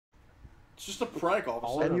It's just a prank all of a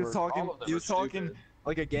And sudden. he was talking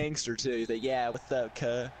like a gangster too. He's like, yeah, what's up,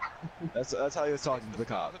 cuh? That's how he was talking to the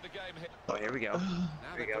cop. Oh, here we go. Here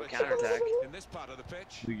we go. Counterattack. In this part of the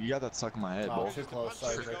pitch. Dude, you got that stuck in my head, Oh, bro. too close,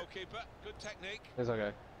 sorry. Good technique. It's okay.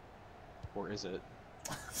 Or is it?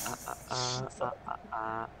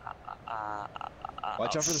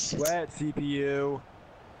 Watch out for the sweat, CPU.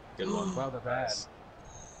 Good one. Wow, they're bad.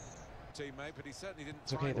 Teammate, but he certainly didn't.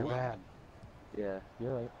 It's okay, they're bad. Yeah,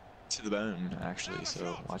 you're right. To the bone, actually,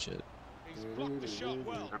 so watch it. He's blocked the shot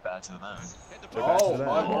well. They're bad to the bone. Oh,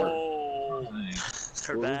 my word. Oh,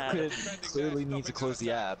 they're Well, bad. Luke clearly needs to close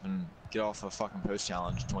the app and get off a fucking post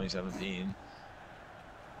challenge in 2017.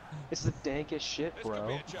 It's the dankest shit, This could be bro.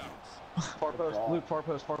 a chance. Far post, Luke, far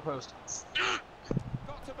post, far post.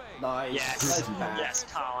 Got to be. Nice. Yes. Nice pass. Yes,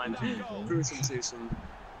 Colin. Gruesome twosome.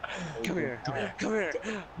 Come here. Come here. Come here.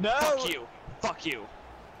 No! Fuck you. Fuck you.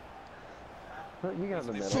 You got in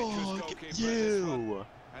the middle. Fuck you!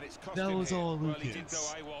 And it's cost That him was here. all Well, he did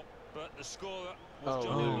Lucas. go AWOL, but the scorer Oh, was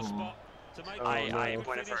Johnny on the no. spot to make I no.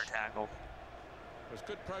 went in for a tackle. There's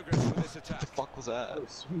good progress with this attack. What the fuck was that? Oh,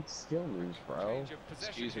 sweet skill moves, bro. Change of possession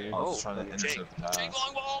Excuse me. here. I was Oh, trying to Jake. insert the pass. Jake,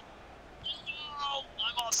 long ball. Oh,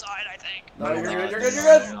 I'm offside, I think. No, you're good, you're not. good, you're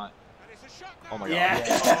good. And it's a shot now. Oh my Yeah.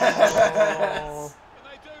 Oh. And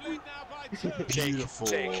they do lead now by 2. Jake, Beautiful.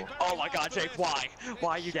 Jake. Oh my god, Jake, why?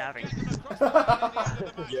 Why are you dabbing?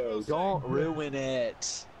 Yo, don't ruin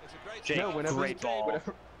it. Jake, No, whenever great you- ball.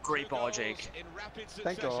 whenever- Great ball, Jake. In rapid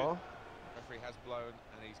Thank succession. you. Referee has blown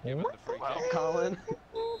and he's given the free Well, kick. Colin.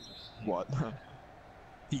 What?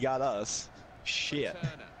 He got us. Shit.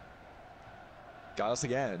 Turner. Got us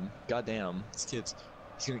again. Goddamn. This kid's.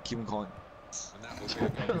 He's gonna keep on calling. And that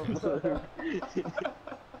will be a goal.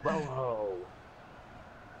 Bro.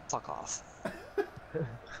 Fuck off.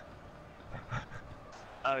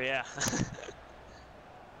 Oh yeah.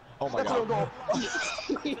 Oh my god.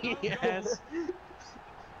 Yes.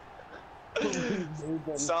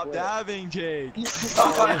 Stop dabbing, Jake.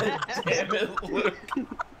 God damn it, Luke.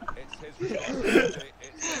 It's his responsibility.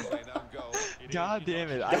 It's an own goal. God damn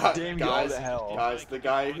it. I God, damn you all guys, to hell. guys, the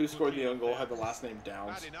guy who scored the own goal had the last name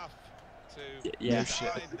Downs. Bad enough to Yeah.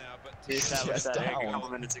 decide now, but We established Yes, that a down. couple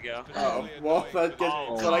minutes ago. Oh, well, that's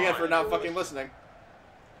what I get for not fucking listening.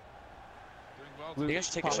 You guys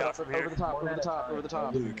should take a shot from Over here. the top, over the top, over the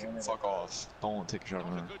top. Luke, fuck off. Don't take a shot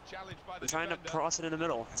on him. I'm trying to cross it in the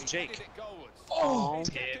middle. It's Jake. Oh,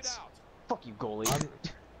 kids. Fuck you, goalie.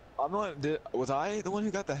 I'm not. Was I the one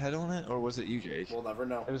who got the head on it, or was it you, Jake? We'll never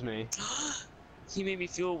know. It was me. He made me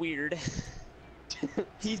feel weird.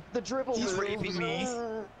 He's The dribble He's move. raping me.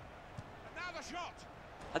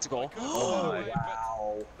 That's a goal. Oh,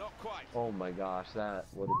 wow. Not quite. Oh my gosh, that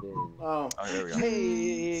would have been. Oh, Oh, there we go.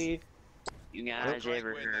 Hey. You guys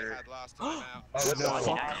ever heard? What the Oh,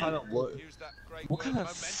 fuck yeah. kind of look? What kind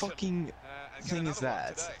of fucking thing is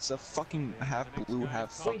that? It's a fucking half blue, half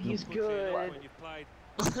Wait, fucking. he's good.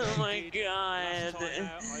 Oh my god.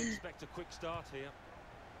 I expect a quick start here.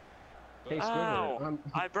 Hey, Ow. Squidward.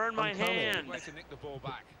 I burned my I'm coming. hand. Way to nick the ball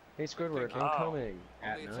back. Hey, Squidward, I'm Oh. coming. On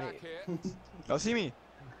At the night. attack here. Oh, see me.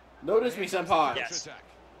 notice me, senpai. Yes.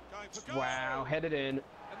 Going for goal. Wow, headed in. And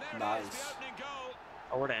there it is, Nice. the opening goal.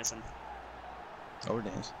 Oh, we're dancing. Oh, we're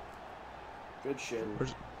dance. Good shit.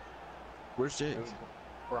 Where's Jake?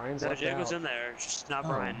 Brian's No, left Jake was out. in there, just not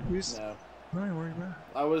Brian. Who's No, Brian? Where are you, bro?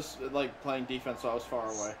 I was like playing defense, so I was far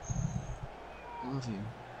away. Love you.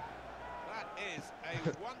 That is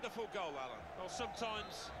a wonderful goal, Alan. Well,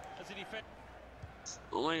 sometimes as a defender.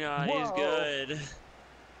 Oh my god, he's Whoa. good.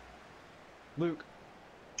 Luke.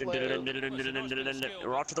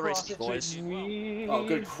 We're off to the races, boys. Oh,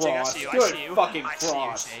 good Jake, I cross. see you, I Good see you. fucking I see you,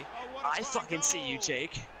 cross. Jake. I fucking see you,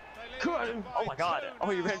 Jake. Good. Oh my god. Oh,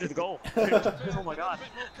 you ran to the goal. Oh my god.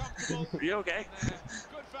 Are you okay? Good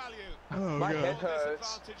value. Oh My god. head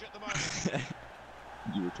hurts. Disadvantage at the moment.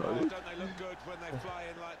 You Oh, retarded. don't they look good when they fly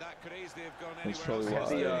in like that? Could easily have gone That's anywhere else.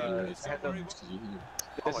 probably why. It's done very well.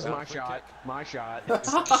 This is my my shot. My shot.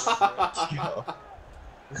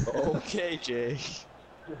 Okay, Jake.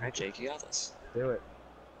 Alright, Jake, you got this. Do it.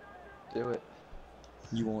 Do it.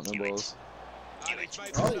 You won't know both. And it's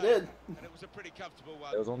made Oh, the he save, did. And it was a pretty comfortable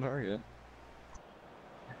one. That was on target.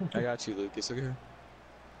 I got you, Luke. It's okay.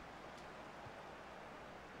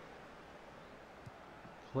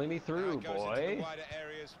 Play me Now through, it goes into the boy. wider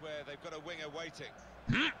areas where they've got a winger waiting.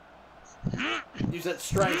 Use that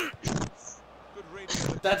strength. Good reading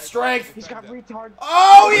of the That play strength. by the He's got defender. retard.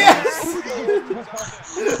 Oh yes!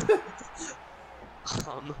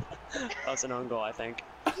 That was an own goal, I think.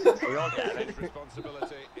 We all got it.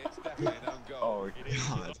 Responsibility. It's definitely an own goal. Oh It is.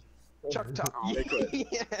 god. Chuck Tuck. They quit.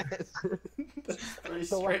 Yes. That's pretty The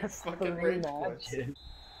straight last fucking 3 rage quits. matches.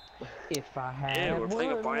 If I had Yeah, we're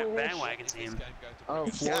playing a one wish. bandwagon team. Oh,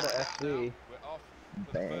 Florida FC. We're off for the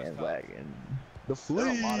first half. Bandwagon. The There are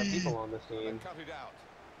a lot of flea. people on this And team. cut it out.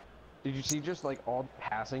 Did you see just like all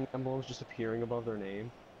passing emblems just appearing above their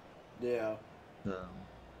name? Yeah.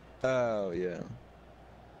 Oh yeah.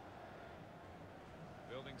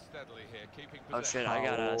 Building steadily here, keeping Oh possession. shit, I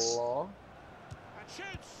got us. Allah. And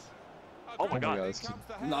shoots. Oh my God. In this comes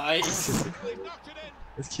the header. Nice. They've knocked it in.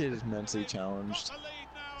 This kid is mentally challenged. Got the lead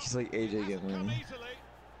now. He's like AJ Hasn't come Gimlin. easily,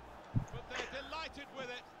 but they're delighted with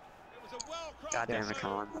it. It was a well-crafted God damn it, move.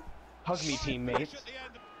 Con. Hug me, teammates. At the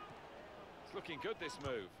end. It's looking good, this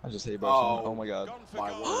move. I just hate Barcelona. Oh. Oh my god. Gone for My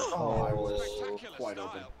goal. word. I was Spectacular quite style.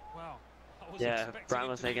 open. Wow. Yeah, Brian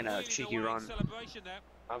was making a cheeky run.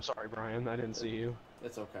 I'm sorry, Brian. I didn't see you.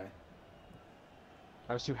 It's okay.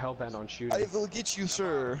 I was too hell-bent on shooting. I will get you,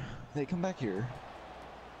 sir. Hey, come back here.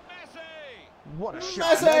 Messi! What a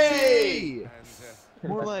shot! Messi! And,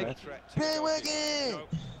 More like threat to bandwagon.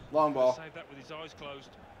 Long ball. Saved that with his eyes closed.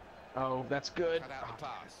 Oh, that's good. Cut out the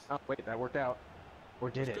pass. Oh, wait, that worked out. Or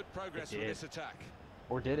did it? Good progress It with did. this attack.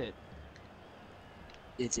 Or did it?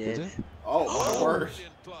 It Did did. it? Oh, my word.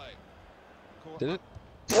 Brilliant play. Caught Did up.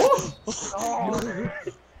 it? Oh!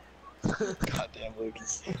 Goddamn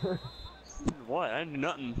Lucas. What? I didn't do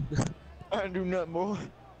nothing. I didn't do nothing, boy.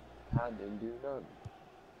 I didn't do nothing.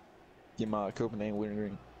 Get my Copenhagen winning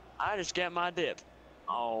ring. I just got my dip.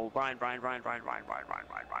 Oh, Brian. Brian's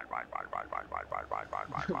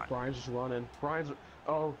just running.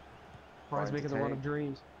 Oh. Brian's making the run of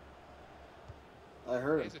dreams. I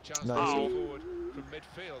heard Here's him. a chance No. to go forward from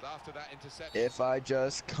midfield after that interception. If I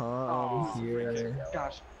just come Oh, here.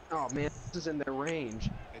 Gosh. Oh, man. This is in their range.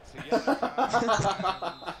 It's a yellow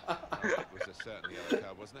card. It was a certain yellow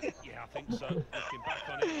card, wasn't it? Yeah, I think so. Looking back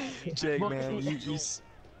on it. Jake, man, you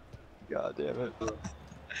God damn it.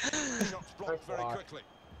 Shots blocked very Nice quickly.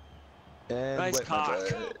 And Nice wet my cock.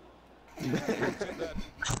 butt. Blocked it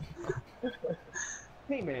then.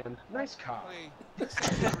 Hey, man. Nice cock. He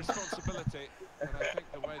accepted the responsibility, and I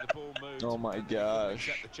think the way the ball moved. Oh my meant he gosh.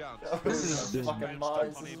 accept the chance. This is been- fucking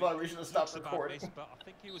minds. This is why we should have stopped recording. But I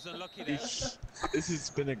think he was unlucky there. This has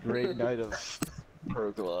been a great night of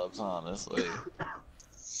pro gloves, honestly.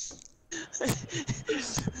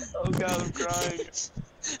 Oh god, I'm crying. Into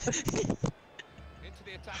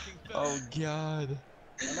the attacking third. Oh god.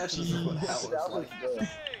 Imagine what hell is like.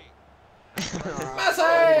 Messi!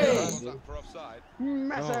 Messi! Up for offside. Oh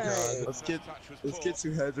god. Messi! Let's get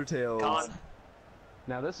to heads or tails. Con.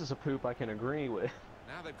 Now, this is a poop I can agree with.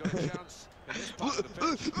 Now they've got a chance in this part of the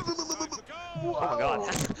pitch. Going for goal! Oh my god.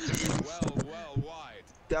 Well wide.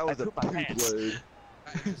 That was I a pooped my poop pants. load.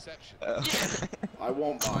 That interception. I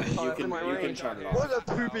won't mind. You in can my range. turn it What off.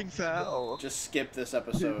 a pooping foul. Just skip this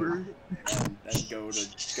episode and go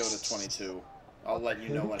to 22. I'll let you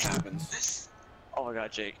know what happens. Oh my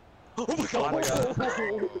god, Jake. Oh my god. Oh,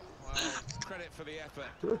 well, credit for the effort,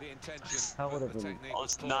 the intention, That but would've the been- technique I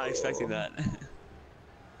was was not expecting that.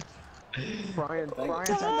 Brian, Thank Brian,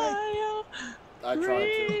 you. I tried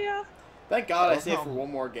to. Thank God I saved for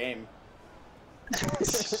one more game.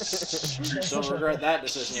 Don't regret that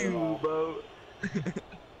decision at all. Shoeboat.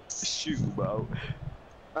 Shoeboat.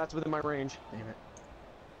 that's within my range. Damn it.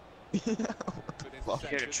 good You're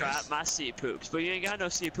interception. gonna try out my sea poops, but you ain't got no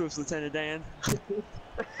sea poops, Lieutenant Dan.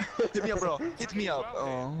 Hit me up, bro. Hit me up.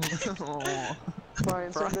 Oh.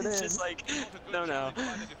 Brian, send it Brian's in. just like, Not a good no. challenge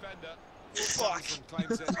by the defender. Fuck. Johnson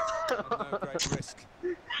claims it at no great risk.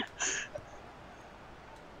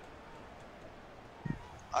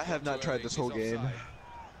 I have not tried this whole He's game. offside.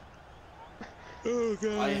 Oh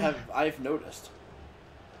god. I've noticed.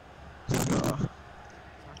 Tackle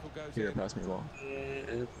goes Here, in. pass me the ball.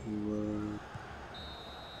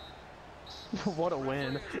 What a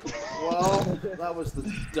win. Well, that was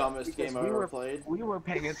the dumbest game I've we ever were- played. We were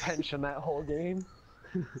paying attention that whole game.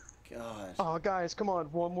 God. Oh, guys, come on.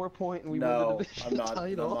 One more point and we No, win the I'm division not.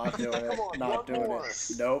 title. I'm not doing it. Come on, Not one doing more.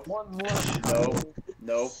 it. Nope. One more. Nope.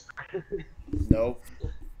 Nope. Nope.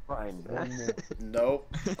 Brian, one more.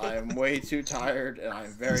 Nope. I'm way too tired and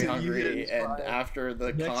I'm very So you hungry. hit And Brian. after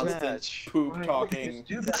the Next constant match. poop Brian, talking, just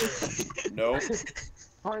do better. nope.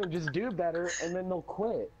 Brian, just do better and then they'll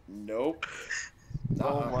quit. Nope.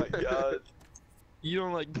 Oh Nah. my god. You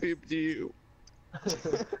don't like poop, do you?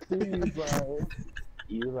 Dude, Brian.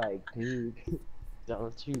 You like poop.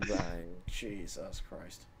 Don't you, Brian? Jesus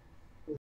Christ.